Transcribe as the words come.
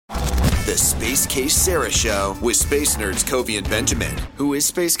The Space Case Sarah Show with space nerds Covey and Benjamin. Who is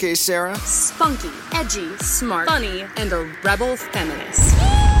Space Case Sarah? Spunky, edgy, smart, funny, and a rebel feminist.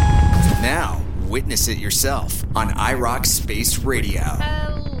 Now, witness it yourself on iRock Space Radio.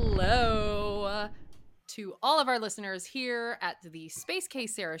 Hello to all of our listeners here at the Space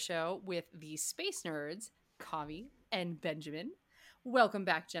Case Sarah Show with the space nerds, Covey and Benjamin. Welcome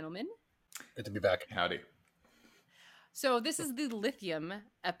back, gentlemen. Good to be back. Howdy. So this is the lithium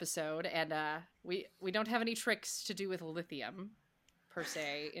episode, and we don't have any tricks to do with lithium, per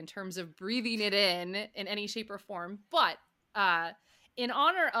se, in terms of breathing it in any shape or form. But in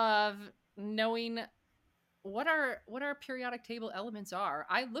honor of knowing what our periodic table elements are,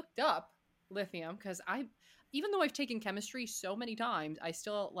 I looked up lithium because even though I've taken chemistry so many times, I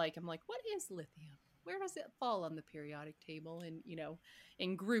still I'm like, what is lithium? Where does it fall on the periodic table and,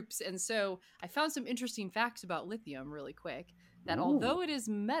 in groups? And so I found some interesting facts about lithium really quick, that although it is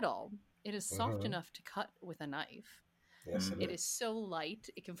metal, it is soft enough to cut with a knife. Yes, It is so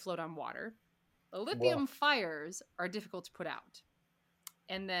light, it can float on water. The lithium fires are difficult to put out.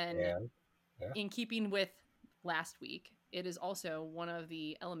 And then in keeping with last week, it is also one of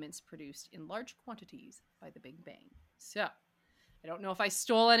the elements produced in large quantities by the Big Bang. So I don't know if I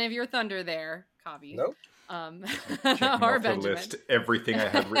stole any of your thunder there, Covey. Nope. Or Benjamin. List everything I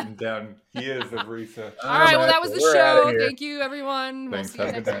had written down. Years of research. All right, well, that was the show. Thank you, everyone. Thanks,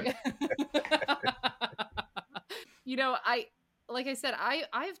 we'll see you next week. Like I said,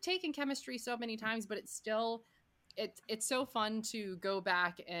 I've taken chemistry so many times, but it's still it's so fun to go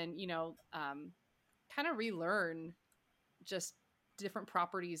back and kind of relearn just different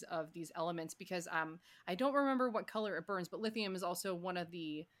properties of these elements, because I don't remember what color it burns, but lithium is also one of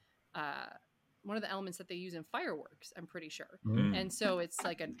the elements that they use in fireworks, I'm pretty sure. And so it's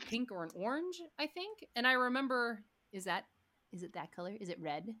like a pink or an orange, I think. And I remember, is it that color? Is it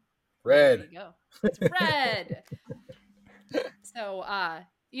red? Red. There you go. It's red. So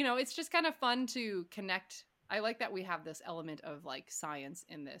it's just kind of fun to connect. I like that we have this element of science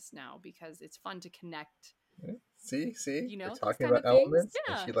in this now, because it's fun to connect. See, we're talking kind about of things. elements.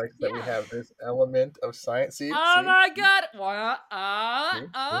 Yeah. And she likes that we have this element of science. My God!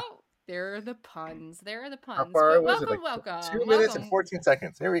 There are the puns. How far was welcome, it? welcome. 2 minutes and 14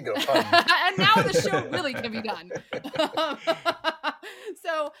 seconds. There we go. And now the show really can be done.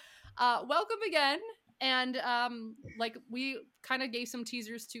 So, welcome again. And we kind of gave some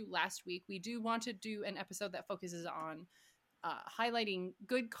teasers to last week, we do want to do an episode that focuses on highlighting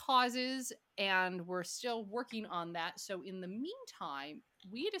good causes, and we're still working on that. So in the meantime,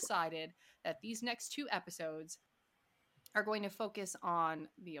 we decided that these next two episodes are going to focus on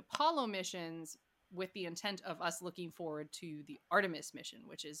the Apollo missions, with the intent of us looking forward to the Artemis mission,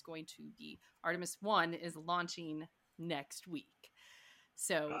 which is going to be Artemis 1 is launching next week.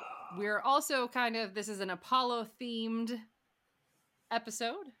 So we're also this is an Apollo themed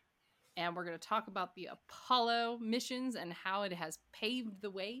episode, and we're going to talk about the Apollo missions and how it has paved the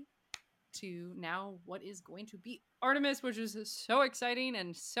way to now what is going to be Artemis, which is so exciting,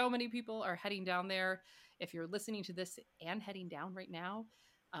 and so many people are heading down there. If you're listening to this and heading down right now,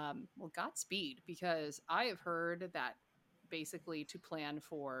 Godspeed, because I have heard that basically to plan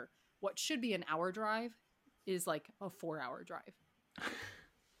for what should be an hour drive is like a 4-hour drive.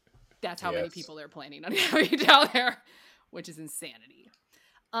 That's how many people they're planning on having down there, which is insanity.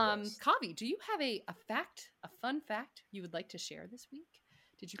 Covey, do you have a fun fact you would like to share this week?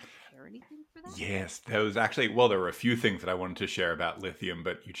 Did you prepare anything for that? Yes, there were a few things that I wanted to share about lithium,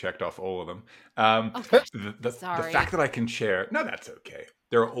 but you checked off all of them. The fact that I can share, no, that's okay.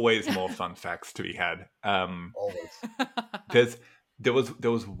 There are always more fun facts to be had. Always. There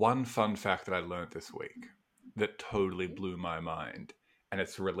was one fun fact that I learned this week that totally blew my mind, and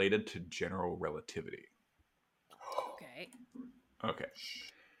it's related to general relativity. Okay.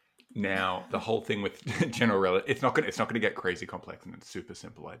 Now, the whole thing with general relativity, it's not going to get crazy complex, and it's a super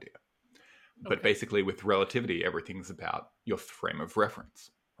simple idea. But basically, with relativity, everything's about your frame of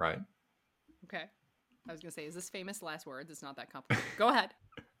reference, right? Okay. I was going to say, is this famous last words? It's not that complicated. Go ahead.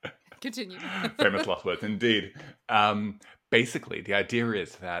 Continue. Famous last words, indeed. Basically, the idea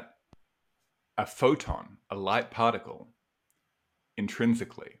is that a photon, a light particle,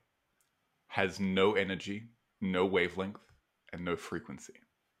 intrinsically has no energy, no wavelength, and no frequency.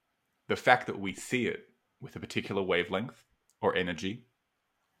 The fact that we see it with a particular wavelength or energy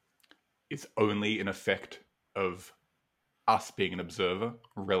is only an effect of us being an observer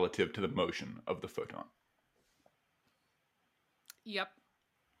relative to the motion of the photon. Yep.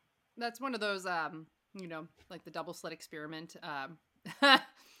 That's one of those, like the double slit experiment,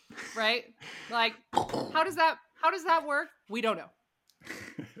 right? Like, how does that work? We don't know.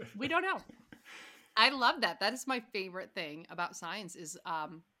 We don't know. I love that. That is my favorite thing about science is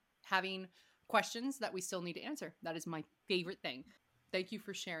having questions that we still need to answer. That is my favorite thing. Thank you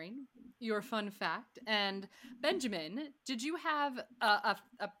for sharing your fun fact. And Benjamin, did you have a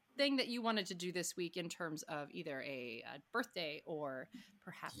thing that you wanted to do this week in terms of either a birthday or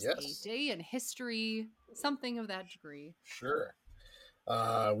perhaps a day in history, something of that degree? Sure.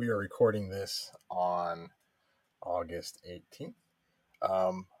 We are recording this on August 18th.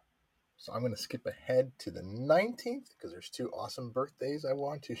 So I'm going to skip ahead to the 19th because there's two awesome birthdays I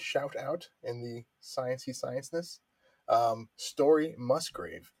want to shout out in the sciencey scienceness. Story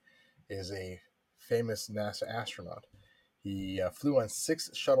Musgrave is a famous NASA astronaut. He flew on 6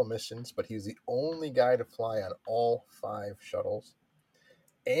 shuttle missions, but he was the only guy to fly on all 5 shuttles.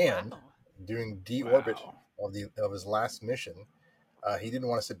 And during deorbit of his last mission, he didn't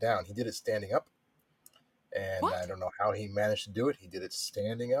want to sit down. He did it standing up. And I don't know how he managed to do it. He did it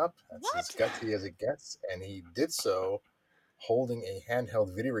standing up. That's as gutsy as it gets. And he did so holding a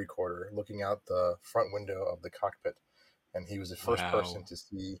handheld video recorder looking out the front window of the cockpit. And he was the first person to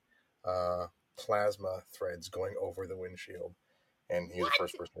see plasma threads going over the windshield. And he was the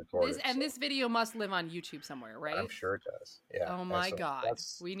first person to record it. And this video must live on YouTube somewhere, right? I'm sure it does. Yeah. Oh my God.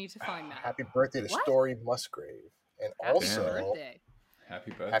 We need to find that. Happy birthday to Story Musgrave. And also...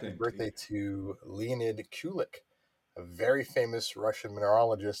 Happy birthday to Leonid Kulik, a very famous Russian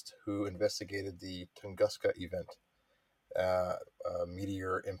mineralogist who investigated the Tunguska event, a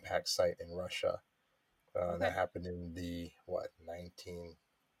meteor impact site in Russia. That happened in the, 1900s,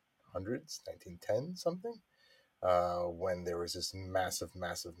 1910 something, when there was this massive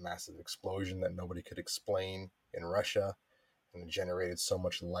explosion that nobody could explain in Russia, and it generated so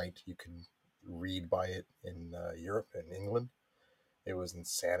much light you could read by it in Europe and England. It was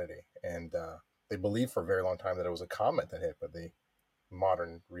insanity, and they believed for a very long time that it was a comet that hit, but the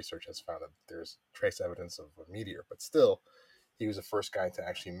modern research has found that there's trace evidence of a meteor. But still, he was the first guy to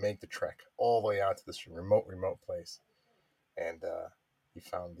actually make the trek all the way out to this remote place, and he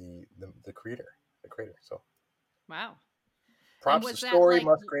found the crater. So, wow! Props to Story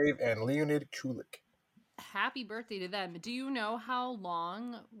Musgrave and Leonid Kulik. Happy birthday to them! Do you know how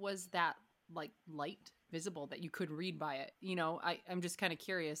long was that light visible that you could read by it? I'm just kind of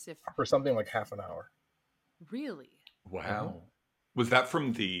curious if for something like half an hour. Really? Wow. Was that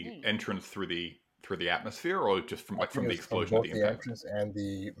from the entrance through the atmosphere, or just from from the explosion of the impact? The entrance and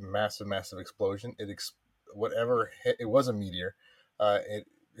the massive explosion. Whatever hit, it was a meteor. It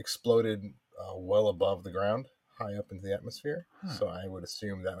exploded well above the ground, high up into the atmosphere. So I would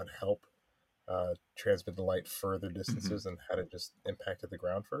assume that would help transmit the light further distances than had it just impacted the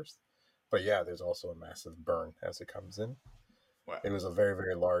ground first. But yeah, there's also a massive burn as it comes in. Wow. It was a very,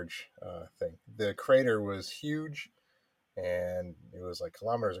 very large thing. The crater was huge, and it was like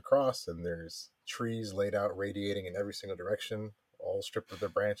kilometers across, and there's trees laid out radiating in every single direction, all stripped of their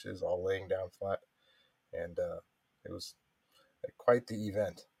branches, all laying down flat. And it was quite the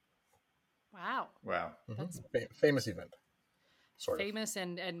event. Wow. That's famous event. Famous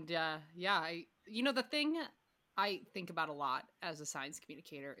and yeah, the thing I think about a lot as a science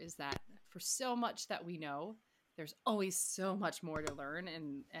communicator is that for so much that we know, there's always so much more to learn,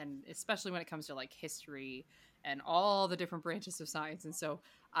 and especially when it comes to history and all the different branches of science. And so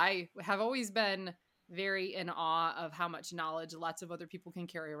I have always been very in awe of how much knowledge lots of other people can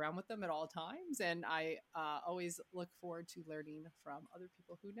carry around with them at all times. And I always look forward to learning from other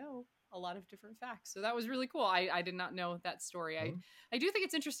people who know a lot of different facts. So that was really cool. I did not know that story. I do think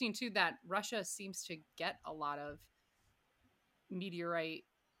it's interesting too that Russia seems to get a lot of meteorite,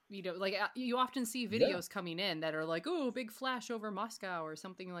 you often see videos coming in that are oh, big flash over Moscow or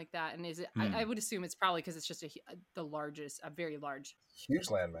something like that. And is it, I would assume it's probably because it's just a very large, huge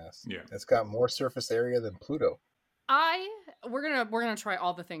landmass. Yeah. It's got more surface area than Pluto. We're gonna try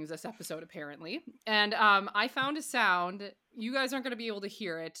all the things this episode apparently, and I found a sound. You guys aren't gonna be able to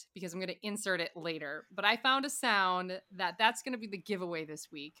hear it because I'm gonna insert it later. But I found a sound that's gonna be the giveaway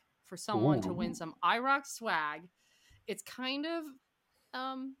this week for someone to win some iRock swag. It's kind of,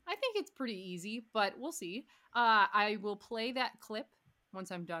 I think it's pretty easy, but we'll see. I will play that clip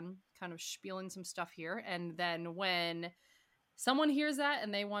once I'm done, kind of spieling some stuff here, and then when someone hears that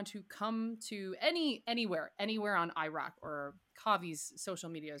and they want to come to anywhere on iRock or Kavi's social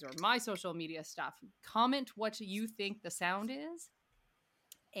medias or my social media stuff, comment what you think the sound is,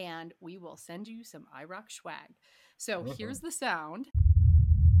 and we will send you some iRock swag. So here's the sound.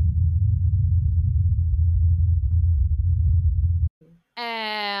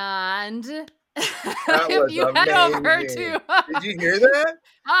 And That if was you head over amazing. to Did you hear that?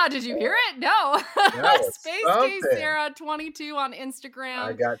 did you hear it? No. That was Space something. Case Sarah 22 on Instagram.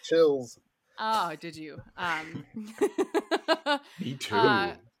 I got chills. Oh, did you? Me too.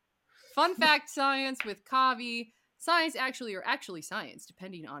 Fun fact science with Kavi. Science actually science,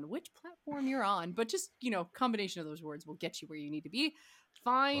 depending on which platform you're on. But just, combination of those words will get you where you need to be.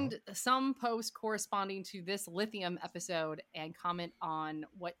 Find some post corresponding to this lithium episode and comment on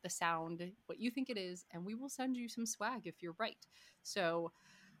what you think it is, and we will send you some swag if you're right. So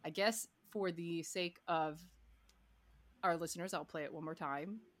I guess for the sake of our listeners, I'll play it one more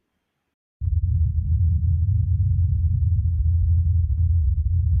time.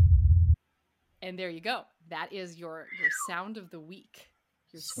 And there you go. That is your sound of the week.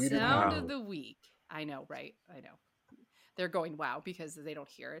 Your Sweet sound wow. of the week. I know, right? I know. They're going wow because they don't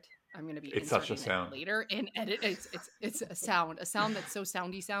hear it. I'm going to be It's such a inserting sound. it later and edit. It's a sound that's so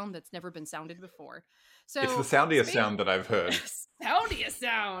soundy sound that's never been sounded before. So It's the soundiest sound that I've heard. Soundiest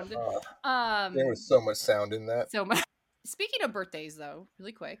sound. There was so much sound in that. So speaking of birthdays, though,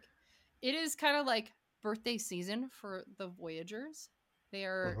 really quick, it is kind of like birthday season for the Voyagers. We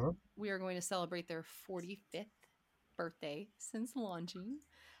are going to celebrate their 45th birthday since launching,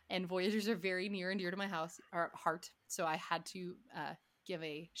 and Voyagers are very near and dear to my heart. So I had to give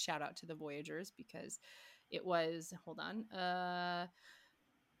a shout out to the Voyagers because it was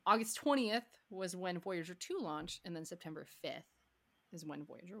August 20th was when Voyager 2 launched, and then September 5th is when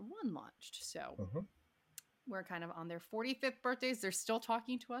Voyager 1 launched. So we're kind of on their 45th birthdays. They're still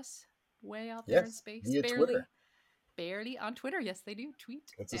talking to us way out there in space. Via Twitter. Barely on Twitter. Yes, they do tweet.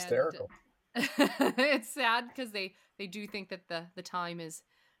 It's hysterical. It's sad because they do think that the time is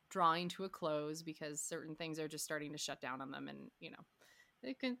drawing to a close because certain things are just starting to shut down on them, and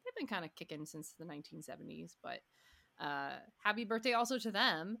they've been kind of kicking since the 1970s. But happy birthday also to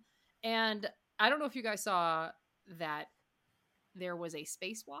them. And I don't know if you guys saw that there was a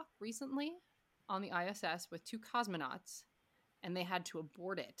spacewalk recently on the ISS with 2 cosmonauts, and they had to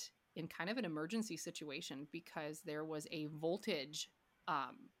abort it in kind of an emergency situation because there was a voltage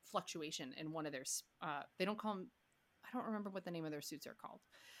fluctuation in one of their they don't call them, I don't remember what the name of their suits are called,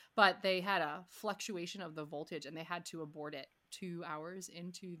 but they had a fluctuation of the voltage and they had to abort it 2 hours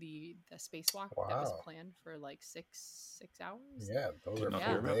into the spacewalk that was planned for like six hours. Yeah, those are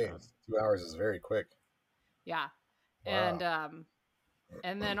full days. 2 hours is very quick. Yeah. Wow.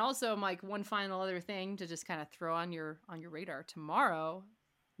 And then also, Mike, one final other thing to just kind of throw on your radar. Tomorrow,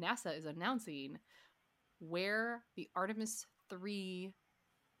 NASA is announcing where the Artemis 3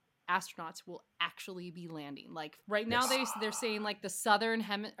 astronauts will actually be landing. Like right now, they're saying like the southern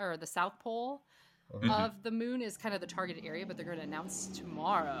or the South Pole of the moon is kind of the targeted area, but they're going to announce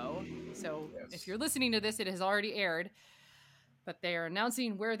tomorrow. So if you're listening to this, it has already aired, but they are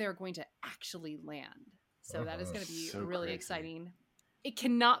announcing where they're going to actually land. So that is going to be really exciting. It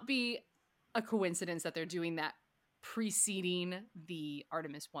cannot be a coincidence that they're doing that preceding the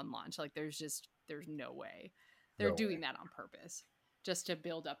Artemis 1 launch. Like there's no way. They're doing that on purpose just to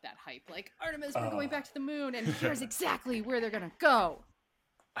build up that hype. Like Artemis, we're going back to the moon and here's exactly where they're going to go.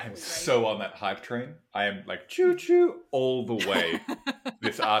 I'm so on that hype train. I am like choo choo all the way.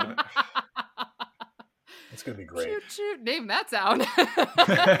 This Artemis. It's going to be great. Choo choo. Name that sound.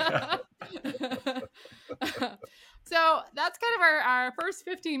 So that's kind of our first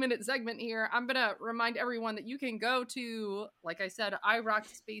 15-minute segment here. I'm going to remind everyone that you can go to, like I said, iRock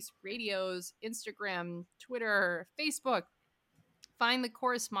Space Radio's Instagram, Twitter, Facebook. Find the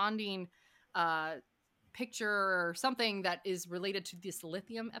corresponding picture or something that is related to this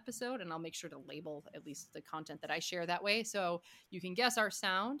lithium episode, and I'll make sure to label at least the content that I share that way. So you can guess our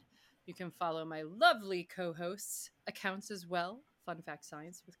sound. You can follow my lovely co-hosts' accounts as well. Fun Fact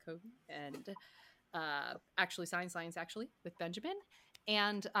Science with Kobe and Actually Science with Benjamin.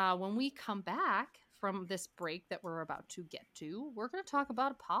 And when we come back from this break that we're about to get to, we're going to talk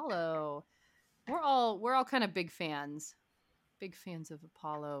about Apollo. We're all kind of big fans of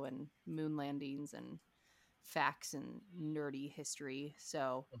Apollo and moon landings and facts and nerdy history.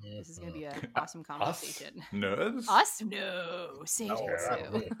 So this is going to be an awesome conversation. Us nerds? Us? No. Satan.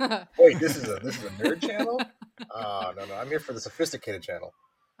 Wait, this is a nerd channel? No. I'm here for the sophisticated channel.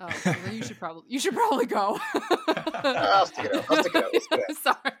 Oh, well, you should probably go. I'll stick it out.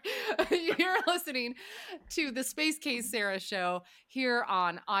 Sorry. You're listening to the Space Case Sarah show here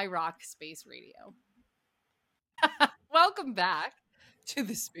on iRock Space Radio. Welcome back to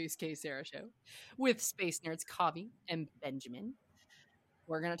the Space Case Sarah show with space nerds Kavi and Benjamin.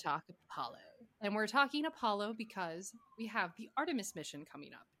 We're going to talk Apollo. And we're talking Apollo because we have the Artemis mission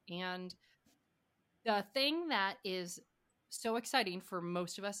coming up. And the thing that is so exciting for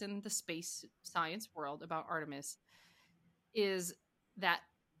most of us in the space science world about Artemis is that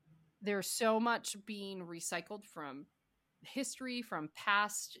there's so much being recycled from history, from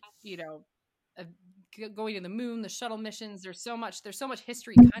past, uh, going to the moon, the shuttle missions. There's so much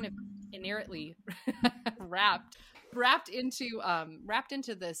history kind of inherently wrapped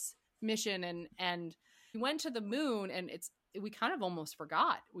into this mission, and we went to the moon, and we kind of almost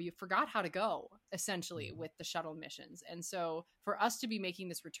forgot. We forgot how to go, essentially, with the shuttle missions. And so for us to be making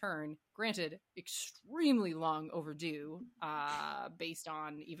this return, granted, extremely long overdue, based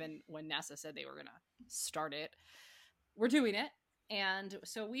on even when NASA said they were going to start it, we're doing it. And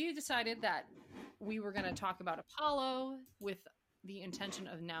so we decided that we were going to talk about Apollo with the intention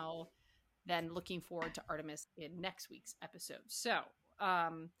of now then looking forward to Artemis in next week's episode. So,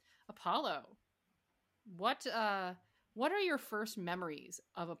 Apollo, what are your first memories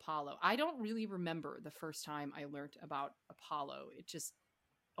of Apollo? I don't really remember the first time I learned about Apollo. It just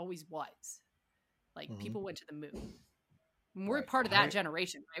always was. Like, people went to the moon. We're part of that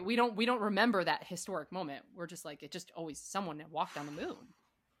generation, right? We don't remember that historic moment. We're just like, it just always someone walked on the moon.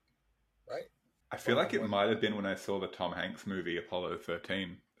 Right. I feel like it might have been when I saw the Tom Hanks movie Apollo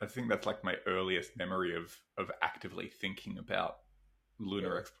 13. I think that's like my earliest memory of actively thinking about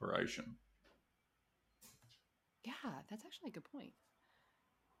lunar exploration. Yeah, that's actually a good point.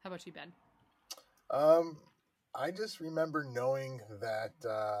 How about you, Ben? I just remember knowing that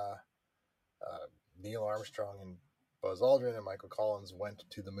Neil Armstrong and Buzz Aldrin and Michael Collins went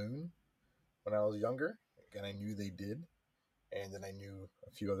to the moon when I was younger. And I knew they did. And then I knew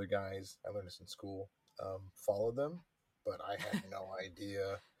a few other guys, I learned this in school, followed them. But I had no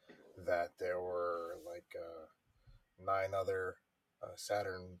idea that there were like 9 other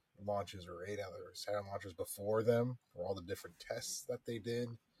Saturn launches or 8 other Saturn launches before them, for all the different tests that they did.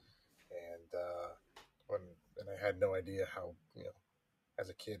 And I had no idea how, as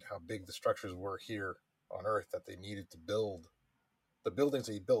a kid, how big the structures were here on Earth that they needed to build the buildings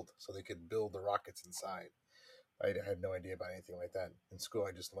they built so they could build the rockets inside. I had no idea about anything like that. In school,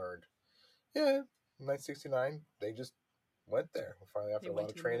 I just learned, 1969, they just went there. Finally, after a lot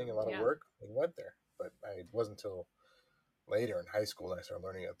of training, a lot of work, they went there. But it wasn't until later in high school that I started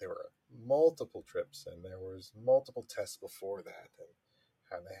learning that there were multiple trips and there was multiple tests before that. And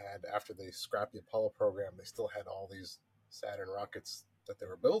how they had, after they scrapped the Apollo program, they still had all these Saturn rockets that they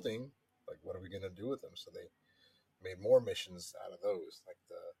were building. Like, what are we going to do with them? So they made more missions out of those, like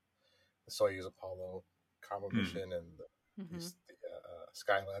the Soyuz Apollo Combo mission and the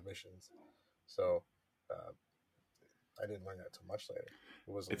Skylab missions. So I didn't learn that too much later.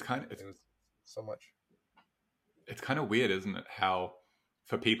 It was so much. It's kind of weird, isn't it? How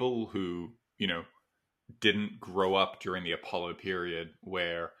for people who didn't grow up during the Apollo period,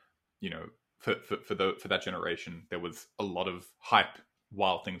 where for that generation there was a lot of hype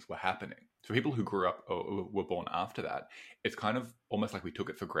while things were happening. So people who grew up or were born after that, it's kind of almost like we took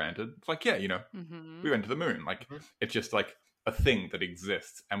it for granted. It's like, we went to the moon. Like, it's just like a thing that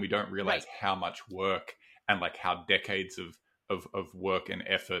exists, and we don't realize how much work and like how decades of work and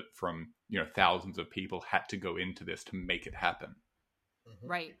effort from thousands of people had to go into this to make it happen.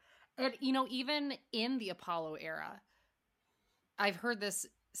 Right. And even in the Apollo era, I've heard this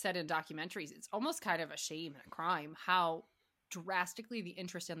said in documentaries, it's almost kind of a shame and a crime how drastically the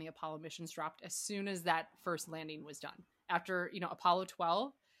interest in the Apollo missions dropped as soon as that first landing was done. After, Apollo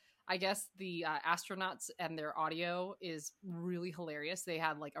 12, I guess the astronauts and their audio is really hilarious. They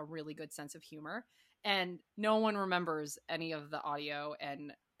had like a really good sense of humor, and no one remembers any of the audio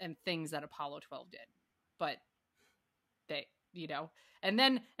and things that Apollo 12 did. But they, and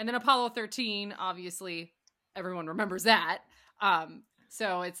then Apollo 13, obviously everyone remembers that.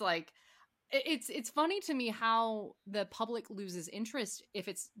 So it's like, it's funny to me how the public loses interest if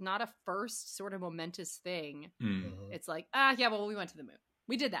it's not a first sort of momentous thing. It's like, well, we went to the moon.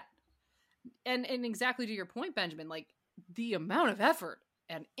 We did that. And exactly to your point, Benjamin, like the amount of effort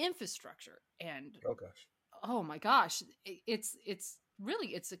and infrastructure and oh my gosh, it's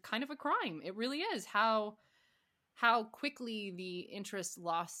a kind of a crime. It really is how quickly the interest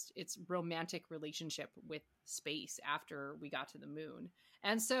lost its romantic relationship with space after we got to the moon.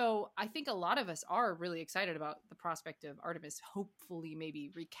 And so I think a lot of us are really excited about the prospect of Artemis hopefully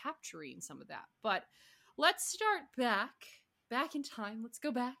maybe recapturing some of that. But let's start back in time. Let's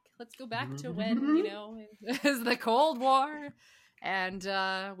go back to when, it was the Cold War, and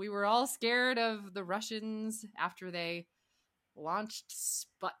we were all scared of the Russians after they launched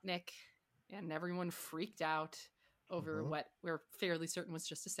Sputnik, and everyone freaked out over what we're fairly certain was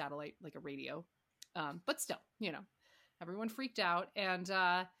just a satellite, like a radio. But still, everyone freaked out. And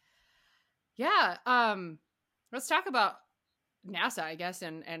let's talk about NASA, I guess,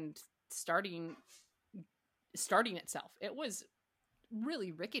 and starting itself. It was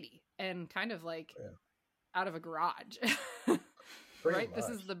really rickety and kind of like out of a garage. Right? Much. This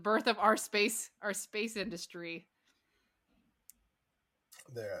is the birth of our space industry.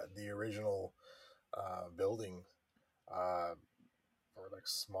 The original building were like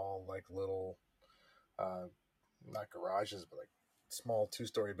small, like little not garages, but like small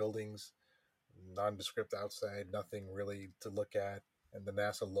 2-story buildings, nondescript outside, nothing really to look at. And the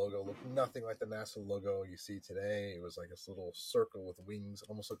NASA logo looked nothing like the NASA logo you see today. It was like this little circle with wings,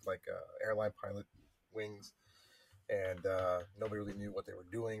 almost looked like airline pilot wings. And nobody really knew what they were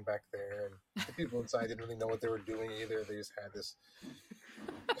doing back there. And the people inside didn't really know what they were doing either. They just had this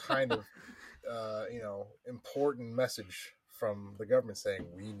kind of, important message from the government saying,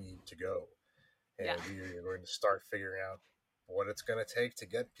 we need to go. And we're going to start figuring out what it's going to take to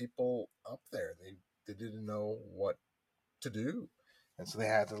get people up there. They didn't know what to do. And so they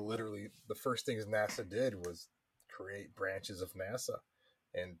had to literally, the first things NASA did was create branches of NASA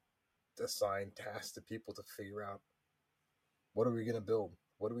and assign tasks to people to figure out, what are we going to build?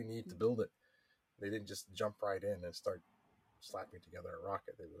 What do we need to build it? They didn't just jump right in and start slapping together a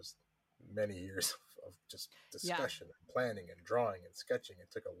rocket. It was many years of just discussion and planning and drawing and sketching.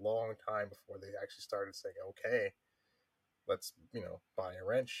 It took a long time before they actually started saying, okay, let's, buy a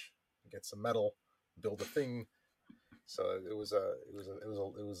wrench, get some metal, build a thing. So it was a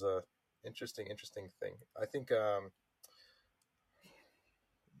interesting thing. I think it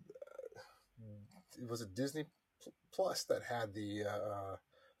was a Disney Plus that had the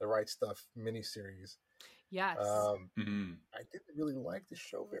Right Stuff miniseries. Yes. I didn't really like the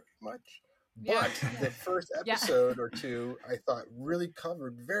show very much, but the first episode or two I thought really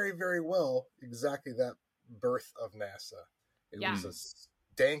covered very, very well exactly that birth of NASA. It was a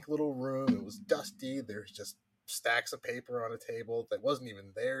dank little room. It was dusty. There's just stacks of paper on a table that wasn't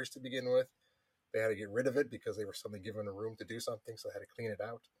even theirs to begin with. They had to get rid of it because they were suddenly given a room to do something, so they had to clean it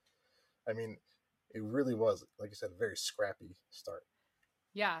out. I mean, it really was, like you said, a very scrappy start.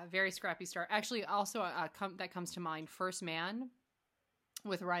 Yeah, very scrappy start. Actually, also that comes to mind, First Man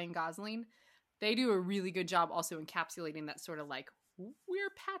with Ryan Gosling. They do a really good job also encapsulating that sort of like,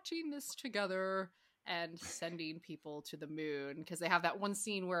 we're patching this together and sending people to the moon, because they have that one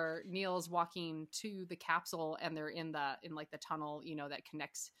scene where Neil's walking to the capsule and they're in like the tunnel, that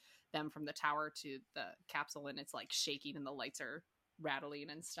connects them from the tower to the capsule, and it's like shaking and the lights are rattling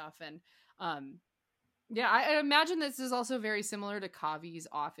and stuff. And I imagine this is also very similar to Kavi's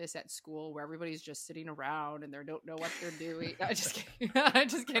office at school, where everybody's just sitting around and they don't know what they're doing. I'm just kidding. I'm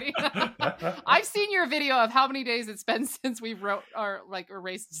just kidding. I've seen your video of how many days it's been since we wrote or like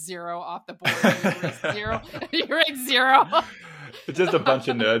erased 0 off the board. You erased 0. You erased 0. It's just a bunch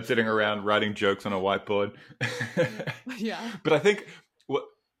of nerds sitting around writing jokes on a whiteboard. Yeah. But I think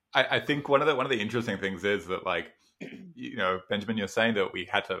I think one of the interesting things is that, like, Benjamin, you're saying that we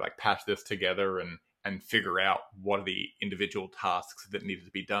had to like patch this together and figure out what are the individual tasks that needed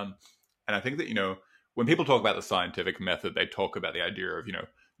to be done. And I think that, when people talk about the scientific method, they talk about the idea of,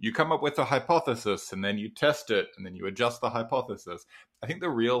 you come up with a hypothesis and then you test it and then you adjust the hypothesis. I think the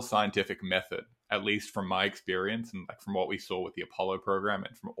real scientific method, at least from my experience and like from what we saw with the Apollo program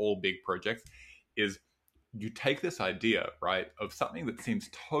and from all big projects, is you take this idea, right, of something that seems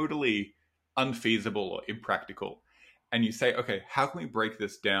totally unfeasible or impractical, and you say, okay, how can we break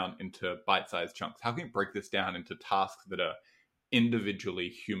this down into bite-sized chunks? How can we break this down into tasks that are individually,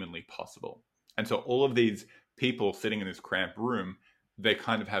 humanly possible? And so all of these people sitting in this cramped room, they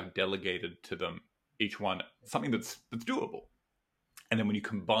kind of have delegated to them, each one, something that's doable. And then when you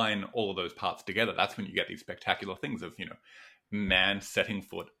combine all of those parts together, that's when you get these spectacular things of, man setting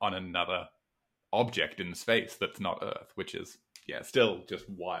foot on another object in space that's not Earth, which is, still just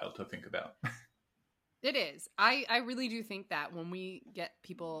wild to think about. It is. I really do think that when we get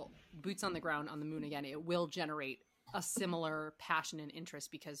people boots on the ground on the moon again, it will generate a similar passion and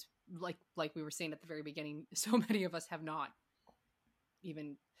interest, because like we were saying at the very beginning, so many of us have not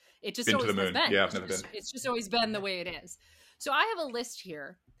even, it just always has been. Yeah, I've never been. It's just always been the way it is. So I have a list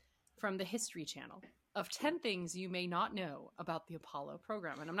here from the History Channel of 10 things you may not know about the Apollo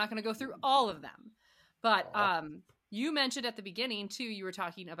program. And I'm not going to go through all of them, but you mentioned at the beginning too, you were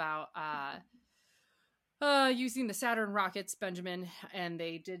talking about using the Saturn rockets, Benjamin, and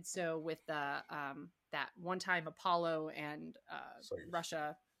they did so with the that one time Apollo and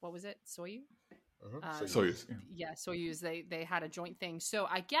Russia. What was it? Soyuz? Soyuz. Yeah, Soyuz. They had a joint thing. So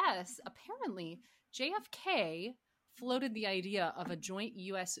I guess apparently JFK floated the idea of a joint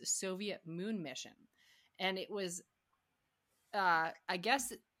U.S.-Soviet moon mission, and it was, I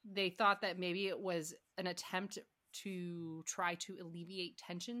guess they thought that maybe it was an attempt to try to alleviate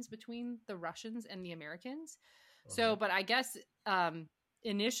tensions between the Russians and the Americans. So, but I guess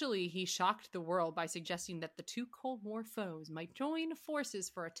initially he shocked the world by suggesting that the two Cold War foes might join forces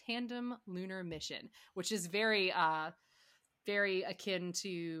for a tandem lunar mission, which is very very akin to,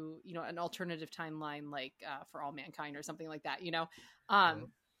 you know, an alternative timeline like For All Mankind or something like that, you know.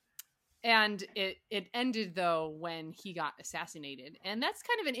 And it ended though when he got assassinated, and that's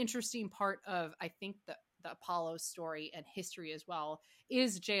kind of an interesting part of, I think, the Apollo story and history as well,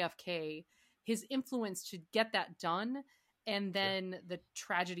 is JFK, his influence to get that done, and then the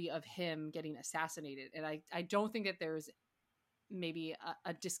tragedy of him getting assassinated. And I don't think that there's maybe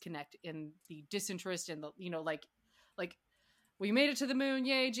a disconnect in the disinterest and the, you know, like we made it to the moon,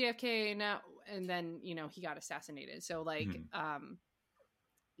 yay, JFK, now, and then, you know, he got assassinated. So like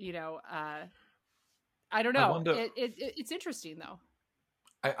you know, I don't know. I wonder, it's interesting though.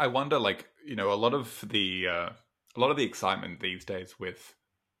 I wonder, like, you know, a lot of the excitement these days with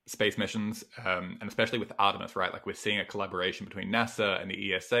space missions, and especially with Artemis, right? Like, we're seeing a collaboration between NASA and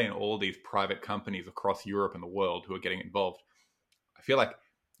the ESA and all these private companies across Europe and the world who are getting involved. I feel like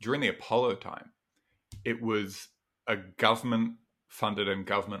during the Apollo time, it was a government-funded and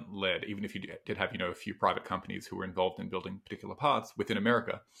government-led, even if you did have, you know, a few private companies who were involved in building particular parts within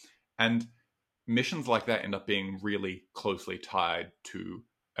America. And missions like that end up being really closely tied to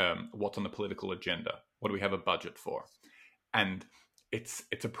what's on the political agenda. What do we have a budget for? And it's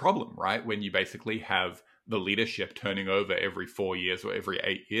a problem, right? When you basically have the leadership turning over every 4 years or every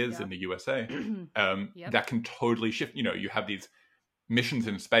 8 years in the USA, that can totally shift. You know, you have these missions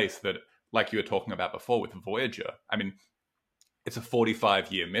in space that, like you were talking about before with Voyager, I mean, it's a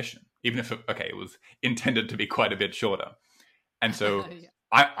 45-year mission, even if, it was intended to be quite a bit shorter. And so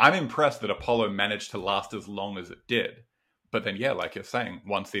I'm impressed that Apollo managed to last as long as it did. But then, yeah, like you're saying,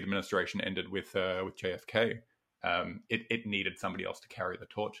 once the administration ended with JFK, it needed somebody else to carry the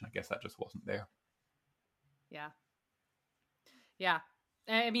torch, and I guess that just wasn't there. Yeah.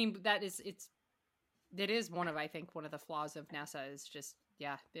 I mean, it is one of the flaws of NASA is just,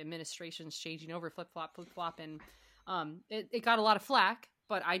 the administration's changing over, flip flop, and it got a lot of flack.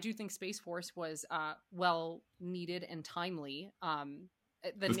 But I do think Space Force was well needed and timely.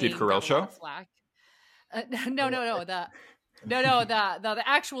 The Steve Carell show? Flack. No. The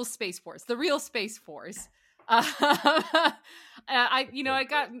actual Space Force, the real Space Force. It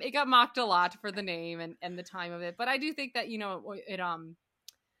got mocked a lot for the name and the time of it, but I do think that, you know, it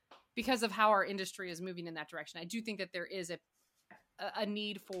because of how our industry is moving in that direction, I do think that there is a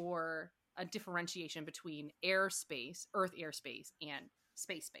need for a differentiation between airspace, Earth airspace, and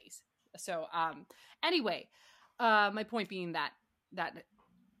space. So anyway, my point being that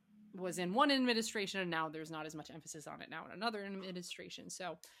was in one administration, and now there's not as much emphasis on it now in another administration.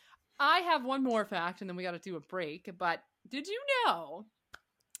 So I have one more fact, and then we got to do a break. But did you know?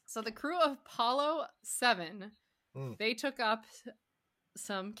 So the crew of Apollo 7, they took up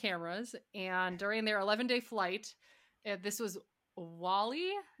some cameras, and during their 11-day flight, this was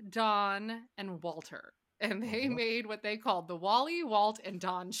Wally, Don, and Walter, and they made what they called the Wally, Walt, and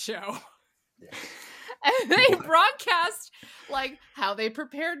Don show. Yeah. And they broadcast like how they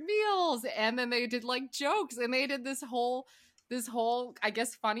prepared meals, and then they did like jokes, and they did this whole I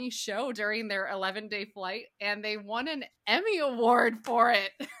guess funny show during their 11-day flight, and they won an Emmy Award for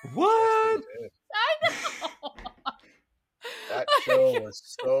it. What? I know. That show was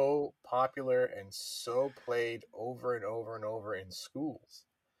so popular and so played over and over and over in schools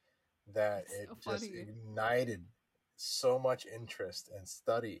that just ignited so much interest and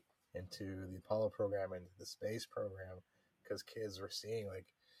study into the Apollo program and the space program, because kids were seeing like,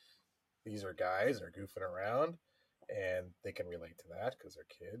 these are guys that are goofing around and they can relate to that because they're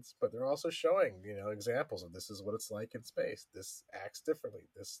kids, but they're also showing, you know, examples of this is what it's like in space. This acts differently.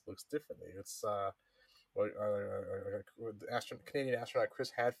 This looks differently. It's Canadian astronaut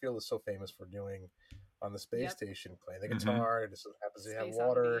Chris Hadfield is so famous for doing on the space station, playing the guitar. This happens to have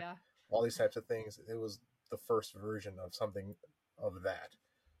water, all these types of things. It was the first version of something of that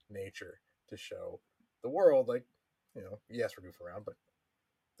nature to show the world, like, you know, yes, we're goofing around, but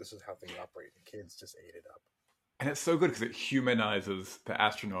this is how things operate. The kids just ate it up. And it's so good because it humanizes the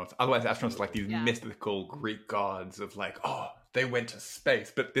astronauts. Otherwise, astronauts are like these mystical Greek gods of like, oh, they went to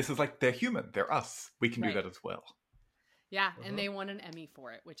space. But this is like, they're human. They're us. We can do that as well. Yeah, and they won an Emmy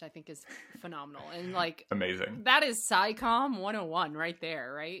for it, which I think is phenomenal. And like, amazing. That is SciComm 101 right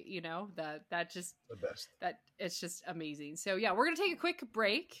there, right? You know, that just the best. That it's just amazing. So yeah, we're gonna take a quick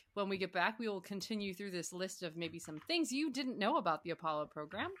break. When we get back, we will continue through this list of maybe some things you didn't know about the Apollo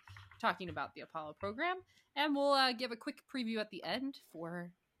program, talking about the Apollo program, and we'll give a quick preview at the end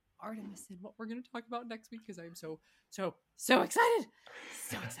for Artemis and what we're going to talk about next week because I'm so excited.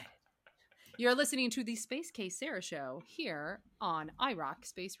 So excited. You're listening to the Space Case Sarah Show here on iRock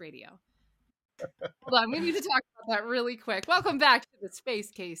Space Radio. Hold on, we need to talk about that really quick. Welcome back to the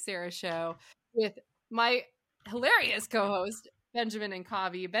Space Case Sarah Show with my hilarious co-host, Benjamin and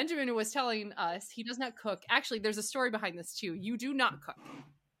Kavi. Benjamin was telling us he does not cook. Actually, there's a story behind this too. You do not cook.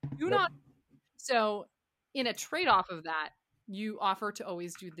 Not. So, in a trade-off of that, you offer to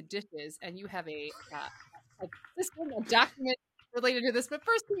always do the dishes, and you have a document related to this. But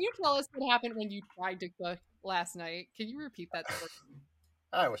first, can you tell us what happened when you tried to cook last night? Can you repeat that story?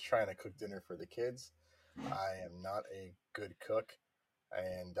 I was trying to cook dinner for the kids. I am not a good cook,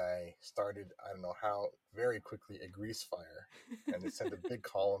 and I started, I don't know how, very quickly a grease fire, and it sent a big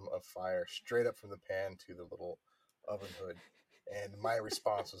column of fire straight up from the pan to the little oven hood. And my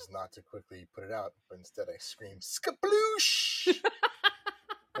response was not to quickly put it out, but instead I screamed, "Skabloosh!"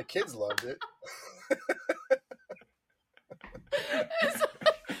 The kids loved it.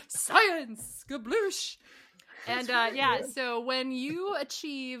 Science! Skabloosh! And so when you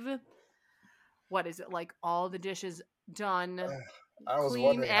achieve, what is it, like all the dishes done, I was clean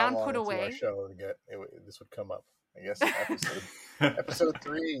wondering how and long put into away? our show to get this would come up. I guess episode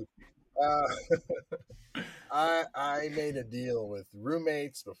 3. I made a deal with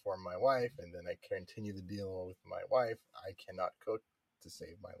roommates before my wife, and then I continue the deal with my wife. I cannot cook to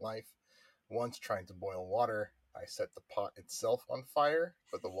save my life. Once trying to boil water, I set the pot itself on fire,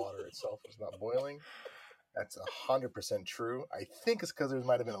 but the water itself was not boiling. That's 100% true. I think it's because there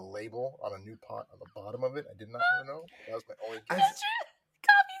might have been a label on a new pot on the bottom of it. I did not know. That was my only guess.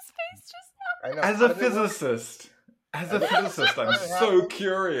 Coffee's face just now. I know. As a physicist, I'm so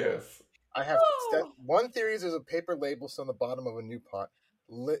curious. I have one theory is there's a paper label on the bottom of a new pot.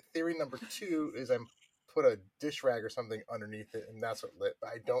 Theory number 2 is I put a dish rag or something underneath it, and that's what lit.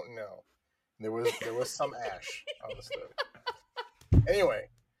 But I don't know. There was some ash on the stove. Anyway,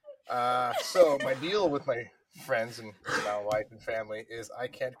 so my deal with my friends and now wife and family is I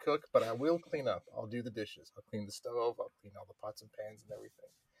can't cook, but I will clean up. I'll do the dishes. I'll clean the stove. I'll clean all the pots and pans and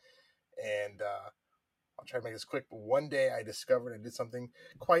everything. And I'll try to make this quick, but one day I discovered I did something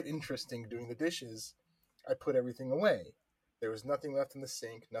quite interesting doing the dishes. I put everything away. There was nothing left in the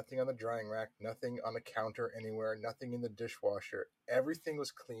sink, nothing on the drying rack, nothing on the counter anywhere, nothing in the dishwasher. Everything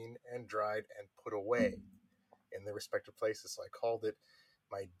was clean and dried and put away in their respective places. So I called it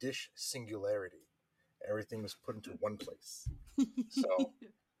my dish singularity. Everything was put into one place. So...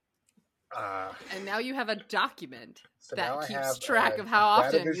 and now you have a document so that keeps track of how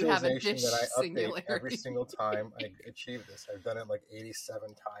often you have a dish that I update singularity. every single time I achieve this. I've done it like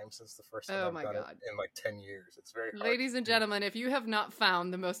 87 times since the first time I've done it in like 10 years. It's very hard. Ladies and gentlemen, if you have not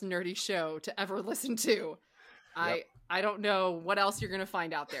found the most nerdy show to ever listen to, I don't know what else you're going to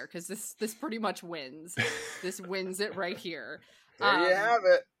find out there, because this pretty much wins. This wins it right here. There you have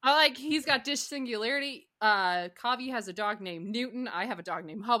it. He's got dish singularity. Kavi has a dog named Newton. I have a dog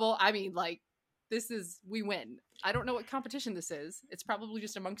named Hubble. I mean, we win. I don't know what competition this is. It's probably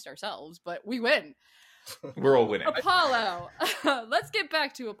just amongst ourselves, but we win. We're all winning. Apollo. Let's get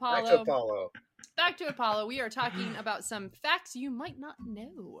back to Apollo. Back to Apollo. We are talking about some facts you might not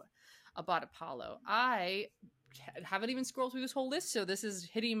know about Apollo. I haven't even scrolled through this whole list, so this is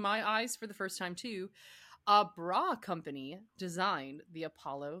hitting my eyes for the first time too. A bra company designed the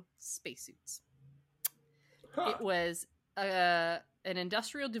Apollo spacesuits. Huh. It was an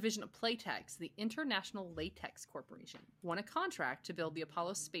industrial division of Playtex, the International Latex Corporation, won a contract to build the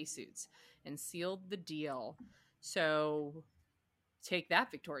Apollo spacesuits and sealed the deal. So take that,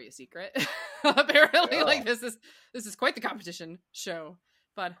 Victoria's Secret. Apparently, this is quite the competition show.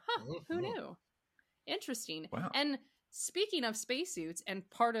 But who knew? Interesting. Wow. And speaking of spacesuits, and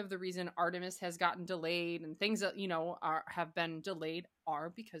part of the reason Artemis has gotten delayed and things that have been delayed are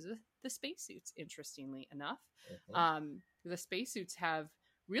because of the spacesuits. Interestingly enough, the spacesuits have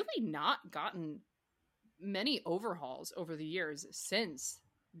really not gotten many overhauls over the years since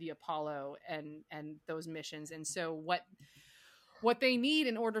the Apollo and those missions. And so what they need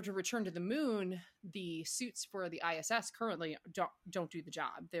in order to return to the moon, the suits for the ISS currently don't do the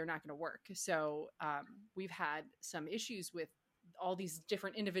job. They're not going to work. So we've had some issues with all these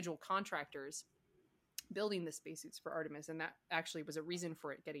different individual contractors building the spacesuits for Artemis, and that actually was a reason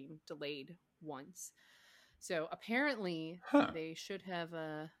for it getting delayed once. So apparently they should have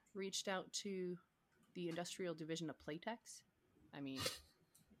reached out to the industrial division of Playtex. I mean,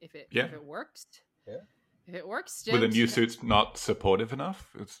 if it works... Yeah. If it works, were the new suits not supportive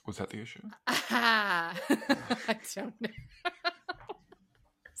enough? Was that the issue? I don't know.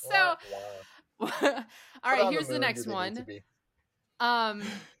 So, all right, here's the next one.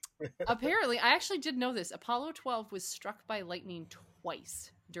 apparently, I actually did know this. Apollo 12 was struck by lightning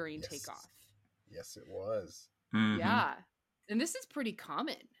twice during takeoff. Yes, it was. Mhm. Yeah. And this is pretty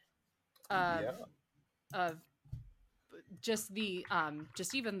common. Yeah. Of just the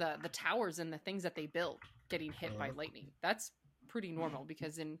just even the towers and the things that they built getting hit by lightning. That's pretty normal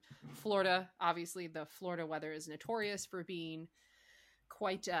because in Florida, obviously the Florida weather is notorious for being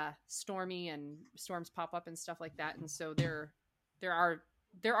quite stormy, and storms pop up and stuff like that. And so there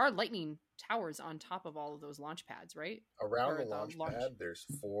are lightning towers on top of all of those launch pads, right? Around Or the the launch launch- pad, there's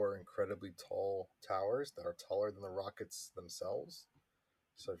 4 incredibly tall towers that are taller than the rockets themselves.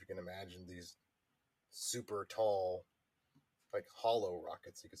 So if you can imagine these super tall, like hollow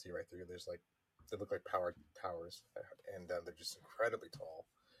rockets, you can see right through. There's like, they look like power towers, and they're just incredibly tall,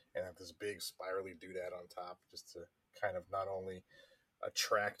 and have this big spirally doodad on top, just to kind of not only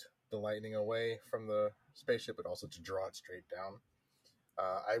attract the lightning away from the spaceship, but also to draw it straight down.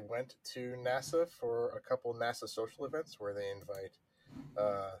 I went to NASA for a couple NASA social events where they invite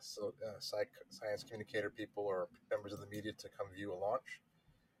science communicator people or members of the media to come view a launch.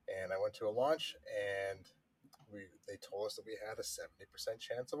 And I went to a launch, and they told us that we had a 70%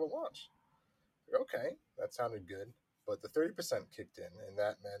 chance of a launch. Okay, that sounded good. But the 30% kicked in, and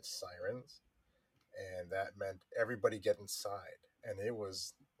that meant sirens, and that meant everybody get inside. And it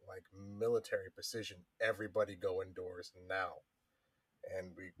was like military precision. Everybody go indoors now.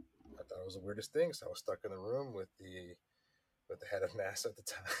 And I thought it was the weirdest thing. So I was stuck in the room with the head of NASA at the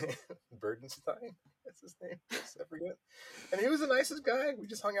time, Burdenstein, that's his name. I forget. And he was the nicest guy. We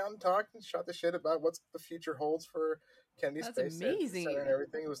just hung out and talked and shot the shit about what the future holds for Kennedy Space Center and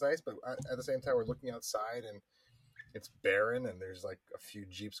everything. It was nice, but at the same time, we're looking outside and it's barren, and there's like a few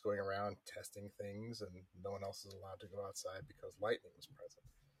Jeeps going around testing things, and no one else is allowed to go outside because lightning was present.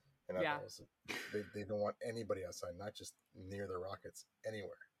 And I thought they don't want anybody outside, not just near the rockets,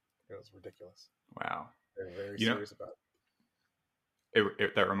 anywhere. It was ridiculous. Wow. They're very serious about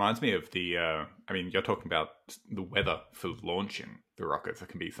it. That reminds me of the, I mean, you're talking about the weather for launching the rockets that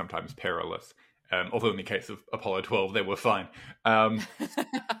can be sometimes perilous. Although in the case of Apollo 12, they were fine.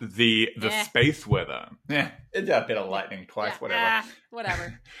 The space weather, it's a bit of lightning twice, whatever.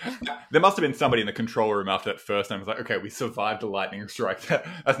 Whatever. There must have been somebody in the control room after that first, and I was like, okay, we survived a lightning strike.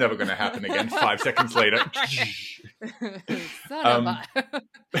 That's never going to happen again. 5 seconds later. Son of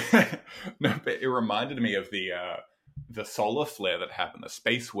a... No, but it reminded me of the solar flare that happened, the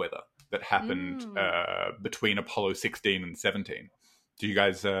space weather that happened between Apollo 16 and 17. Do you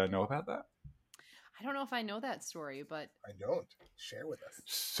guys know about that? I don't know if I know that story, but I don't. Share with us.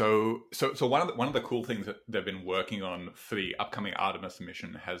 So one of the cool things that they've been working on for the upcoming Artemis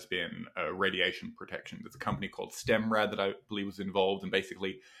mission has been radiation protection. There's a company called STEMRAD that I believe was involved, and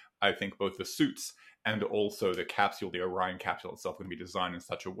basically, I think both the suits and also the capsule, the Orion capsule itself, are going to be designed in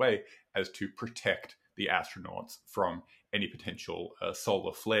such a way as to protect the astronauts from any potential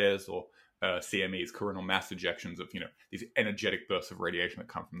solar flares or CMEs, coronal mass ejections of these energetic bursts of radiation that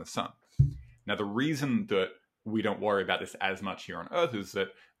come from the sun. Now, the reason that we don't worry about this as much here on Earth is that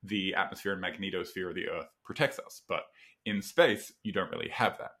the atmosphere and magnetosphere of the Earth protects us. But in space, you don't really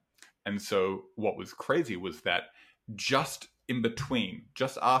have that. And so what was crazy was that just in between,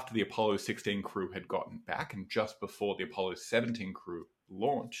 just after the Apollo 16 crew had gotten back and just before the Apollo 17 crew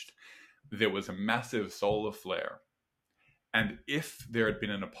launched, there was a massive solar flare. And if there had been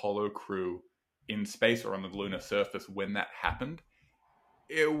an Apollo crew in space or on the lunar surface when that happened,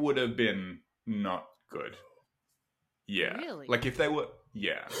 it would have been not good. Yeah. Really? Like if they were,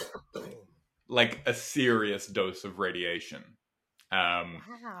 like a serious dose of radiation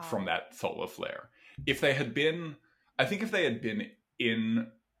from that solar flare. If they had been, I think if they had been in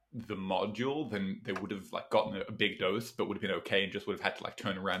the module, then they would have like gotten a big dose, but would have been okay and just would have had to like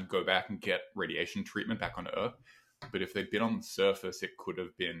turn around, go back and get radiation treatment back on Earth. But if they'd been on the surface, it could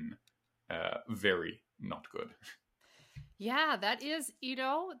have been very not good. Yeah, that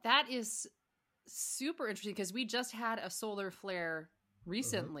is super interesting because we just had a solar flare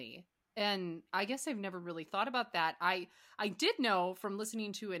recently. And I guess I've never really thought about that. I did know from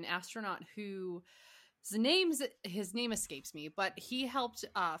listening to an astronaut who his name escapes me, but he helped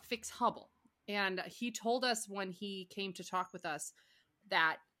fix Hubble. And he told us when he came to talk with us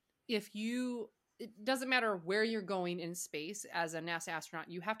that it doesn't matter where you're going in space as a NASA astronaut,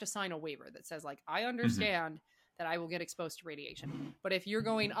 you have to sign a waiver that says like, I understand that I will get exposed to radiation. But if you're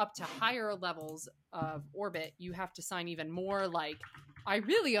going up to higher levels of orbit, you have to sign even more like, I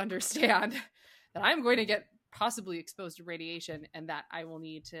really understand that I'm going to get possibly exposed to radiation and that I will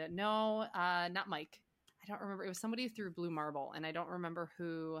need to not Mike. I don't remember. It was somebody through Blue Marble, and I don't remember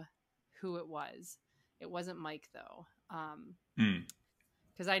who it was. It wasn't Mike though.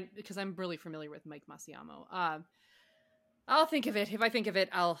 because I'm really familiar with Mike Masiamo. I'll think of it. If I think of it,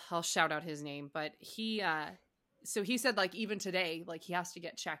 I'll shout out his name. But he so he said, like, even today, like, he has to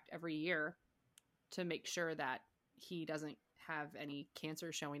get checked every year to make sure that he doesn't have any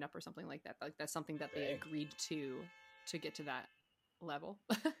cancer showing up or something like that. Like, that's something that they agreed to get to that level.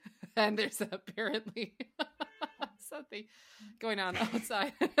 And there's apparently something going on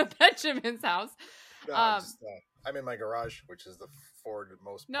outside Benjamin's house. No, I'm in my garage, which is the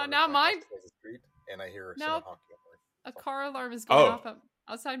forwardmost. No, not mine. The street, and I hear No, someone honking a car alarm is going off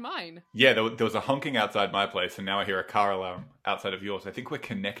outside mine. Yeah, there was a honking outside my place, and now I hear a car alarm outside of yours. I think we're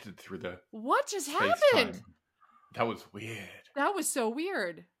connected through the What just space-time. happened? That was weird. That was so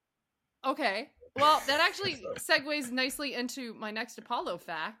weird. Okay. Well, that actually segues nicely into my next Apollo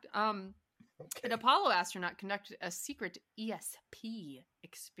fact. An Apollo astronaut conducted a secret ESP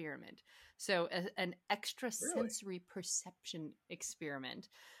experiment. So an extrasensory perception experiment.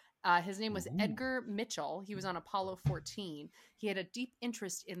 His name was Edgar Mitchell. He was on Apollo 14. He had a deep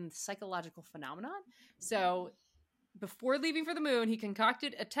interest in psychological phenomenon. So before leaving for the moon, he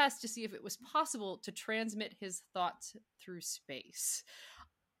concocted a test to see if it was possible to transmit his thoughts through space.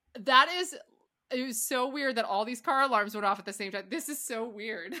 It was so weird that all these car alarms went off at the same time. This is so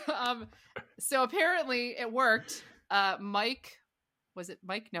weird. So apparently it worked.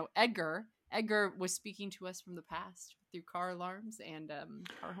 Edgar. Edgar was speaking to us from the past through car alarms and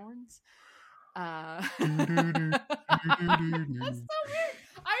car horns. That's so weird.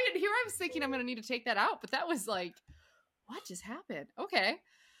 I mean, here I was thinking I'm going to need to take that out, but that was like, what just happened? Okay.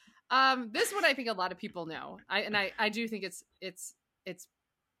 This one I think a lot of people know. I do think it's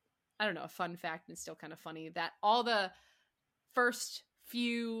I don't know, a fun fact, and it's still kind of funny that all the first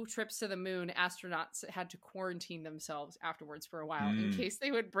few trips to the moon, astronauts had to quarantine themselves afterwards for a while in case they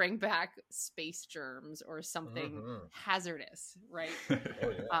would bring back space germs or something hazardous, right?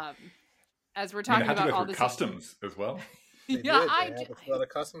 As we're talking about all this customs as well. They had to fill out a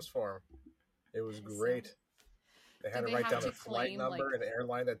customs form. It was great. They had to write down a flight number and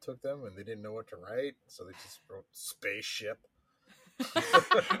airline that took them, and they didn't know what to write, so they just wrote spaceship.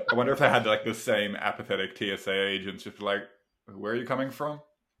 I wonder if they had like the same apathetic TSA agents, just like, where are you coming from?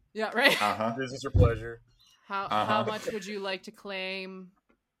 Yeah, right. Business or pleasure. How much would you like to claim?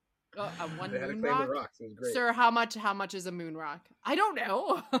 One moon rock? It was great. Sir, how much is a moon rock? I don't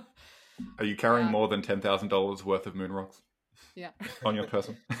know. Are you carrying more than $10,000 worth of moon rocks? Yeah. On your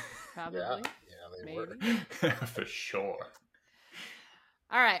person? Probably. Yeah, they were. For sure.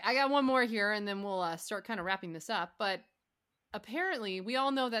 All right, I got one more here, and then we'll start kind of wrapping this up. But apparently, we all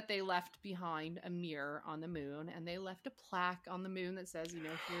know that they left behind a mirror on the moon, and they left a plaque on the moon that says, here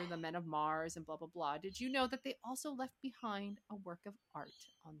are the men of Mars and blah, blah, blah. Did you know that they also left behind a work of art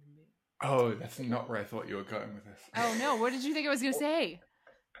on the moon? Oh, that's not where I thought you were going with this. Oh, no. What did you think I was going to say?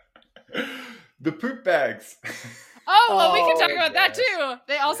 The poop bags. Oh, well, we can talk about that, too.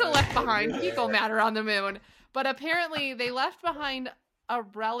 They also left behind fecal matter on the moon. But apparently, they left behind a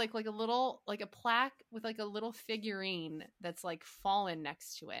relic, like a plaque with like a little figurine that's like fallen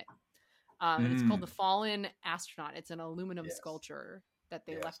next to it. And it's called the Fallen Astronaut. It's an aluminum sculpture that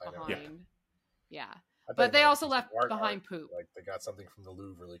they left behind. Yeah. But they also left behind poop. Like they got something from the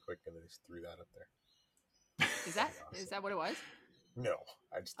Louvre really quick and they just threw that up there. Is that what it was? No,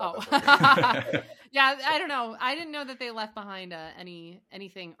 I just thought yeah, I don't know. I didn't know that they left behind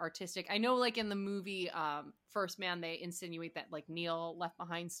anything artistic. I know, like in the movie First Man, they insinuate that like Neil left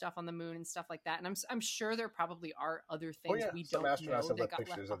behind stuff on the moon and stuff like that. And I'm sure there probably are other things we don't know. Some astronauts have left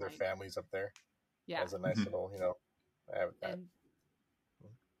pictures of their families up there. Yeah, as a nice little, have that. And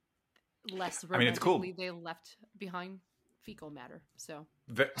less romantically, it's cool. They left behind fecal matter. So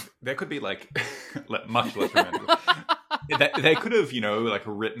there could be like much less romantic. They could have, like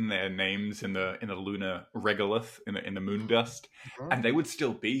written their names in the lunar regolith, in the moon dust, and they would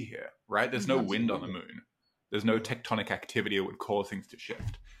still be here, right? There's no wind on the moon. There's no tectonic activity that would cause things to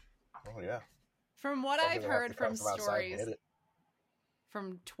shift. Oh yeah. I've heard from stories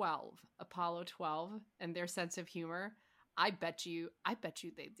from Apollo 12, and their sense of humor, I bet you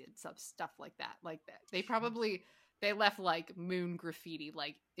they did some stuff like that. They left like moon graffiti,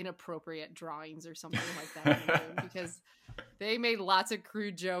 like inappropriate drawings or something like that on the moon, because they made lots of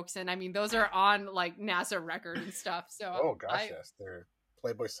crude jokes. And I mean, those are on like NASA record and stuff. So yes. Their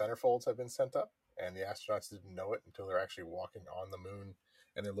Playboy centerfolds have been sent up, and the astronauts didn't know it until they're actually walking on the moon,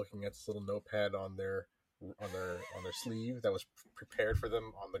 and they're looking at this little notepad on their sleeve that was prepared for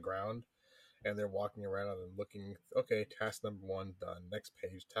them on the ground. And they're walking around and looking, okay, task number 1 done. Next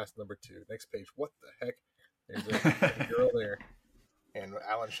page, task number 2. Next page, what the heck? There's a girl there. And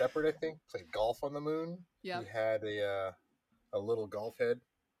Alan Shepard, I think, played golf on the moon. Yeah. He had a a little golf head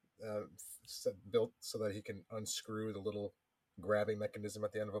built so that he can unscrew the little grabbing mechanism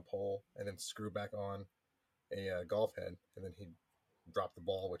at the end of a pole and then screw back on a golf head, and then he'd drop the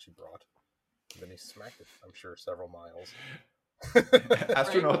ball, which he brought, and then he smacked it, I'm sure, several miles.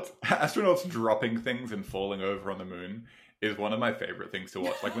 Astronauts dropping things and falling over on the moon is one of my favorite things to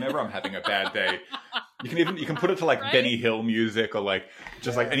watch. Like whenever I'm having a bad day, you can put it to like Benny Hill music or like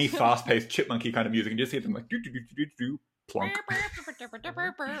just like any fast paced chipmunky kind of music and just hear them like do do do do do plonk.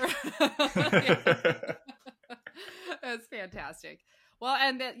 That's fantastic. Well,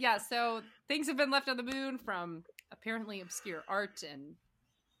 and so things have been left on the moon from apparently obscure art and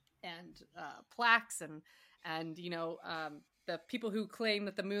plaques and the people who claim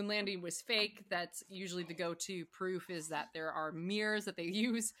that the moon landing was fake. That's usually the go-to proof, is that there are mirrors that they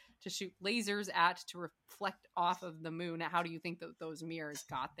use to shoot lasers at to reflect off of the moon. How do you think that those mirrors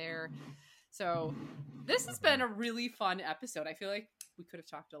got there? So this has been a really fun episode. I feel like we could have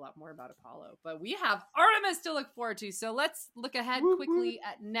talked a lot more about Apollo, but we have Artemis to look forward to. So let's look ahead quickly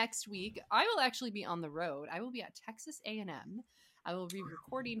at next week. I will actually be on the road. I will be at Texas A&M. I will be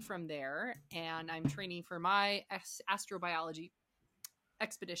recording from there, and I'm training for my astrobiology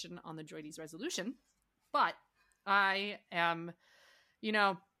expedition on the JOIDES Resolution. But I am,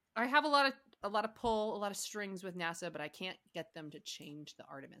 I have a lot of pull, a lot of strings with NASA, but I can't get them to change the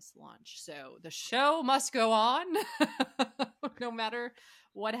Artemis launch. So the show must go on, no matter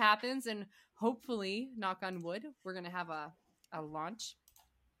what happens. And hopefully, knock on wood, we're going to have a launch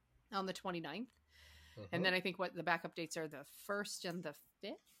on the 29th. And then I think what the backup dates are the 1st and the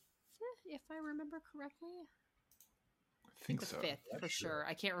 5th, if I remember correctly. I think the so. 5th for sure.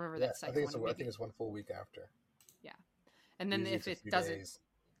 I can't remember that cycle. I think it's one full week after. Yeah. And then Usually if it doesn't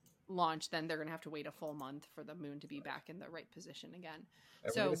launch, then they're going to have to wait a full month for the moon to be back in the right position again.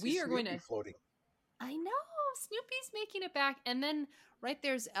 And so we are going to floating. I know Snoopy's making it back. And then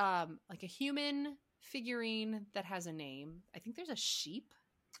there's like a human figurine that has a name. I think there's a sheep.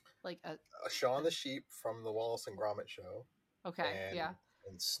 Like a Shaun the sheep from the Wallace and Gromit show. Okay,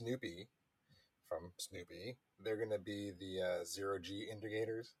 and Snoopy from Snoopy. They're going to be the zero-G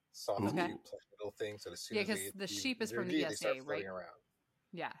indicators, soft cute little things. So as soon as because the sheep is from the ESA, right? Around.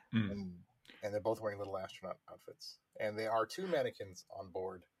 Yeah, and they're both wearing little astronaut outfits, and there are 2 mannequins on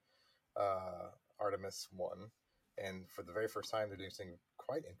board Artemis 1, and for the very first time, they're doing something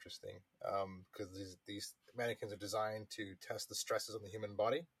quite interesting because these mannequins are designed to test the stresses on the human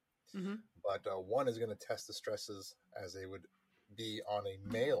body. But one is going to test the stresses as they would be on a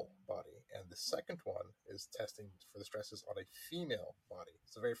male body, and the second one is testing for the stresses on a female body.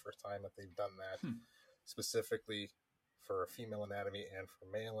 It's the very first time that they've done that specifically for female anatomy and for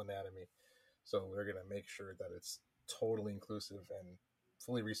male anatomy. So we're going to make sure that it's totally inclusive and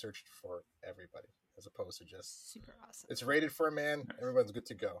fully researched for everybody, as opposed to just super awesome. It's rated for a man, everyone's good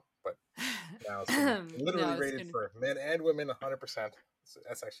to go. But now it's literally rated for men and women 100%. So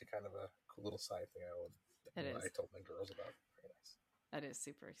that's actually kind of a cool little side thing I told my girls about. Very nice. That is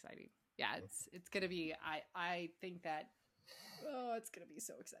super exciting. Yeah, it's gonna be. I think that it's gonna be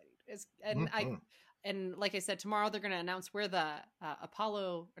so exciting. And like I said, tomorrow they're gonna announce where the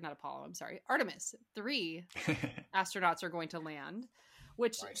Artemis 3 astronauts are going to land.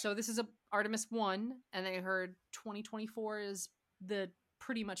 So this is a Artemis 1, and I heard 2024 is the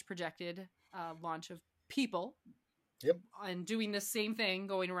pretty much projected launch of people. Yep. And doing the same thing,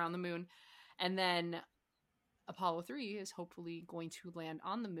 going around the moon. And then Apollo 3 is hopefully going to land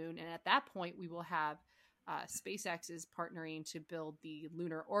on the moon. And at that point, we will have SpaceX is partnering to build the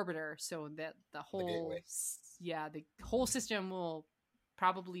lunar orbiter, so that the whole system will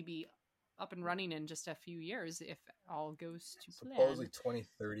probably be up and running in just a few years if all goes to plan. Supposedly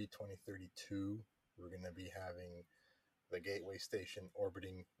 2030, 2032, we're going to be having the Gateway station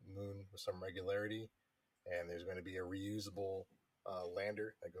orbiting the moon with some regularity. And there's going to be a reusable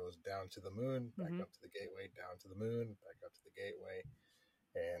lander that goes down to the moon, back up to the Gateway, down to the moon, back up to the Gateway.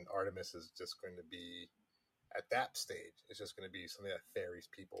 And Artemis is just going to be, at that stage, it's just going to be something that ferries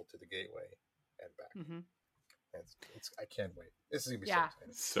people to the Gateway and back. I can't wait. This is going to be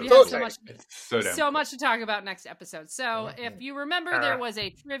so exciting. So much to talk about next episode. So if you remember, there was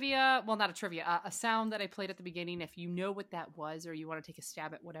a sound that I played at the beginning. If you know what that was, or you want to take a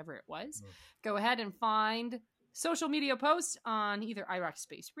stab at whatever it was, go ahead and find social media posts on either iRock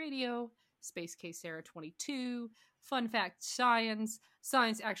Space Radio, Space Case Sarah 22, Fun Fact Science,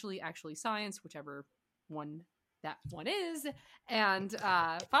 Actually Science, whichever one that one is, and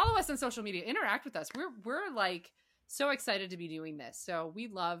follow us on social media, interact with us. We're like so excited to be doing this. So we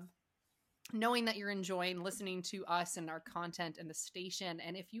love knowing that you're enjoying listening to us and our content and the station.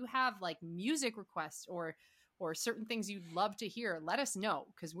 And if you have like music requests or or certain things you'd love to hear, let us know,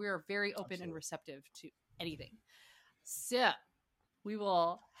 because we are very open and Absolutely. receptive to anything. So we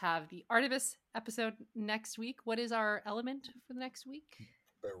will have the Artemis episode next week. What is our element for the next week?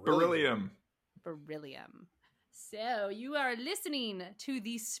 Beryllium. Beryllium. So you are listening to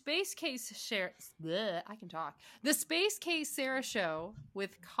the Space Case Share. I can talk. The Space Case Sarah Show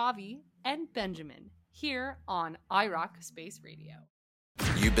with Kavi and Benjamin here on iRock Space Radio.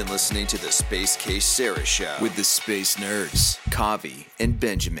 You've been listening to the Space Case Sarah Show with the Space Nerds, Kavi and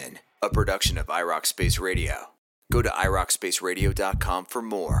Benjamin, a production of iRock Space Radio. Go to iRockSpaceradio.com for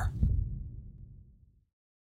more.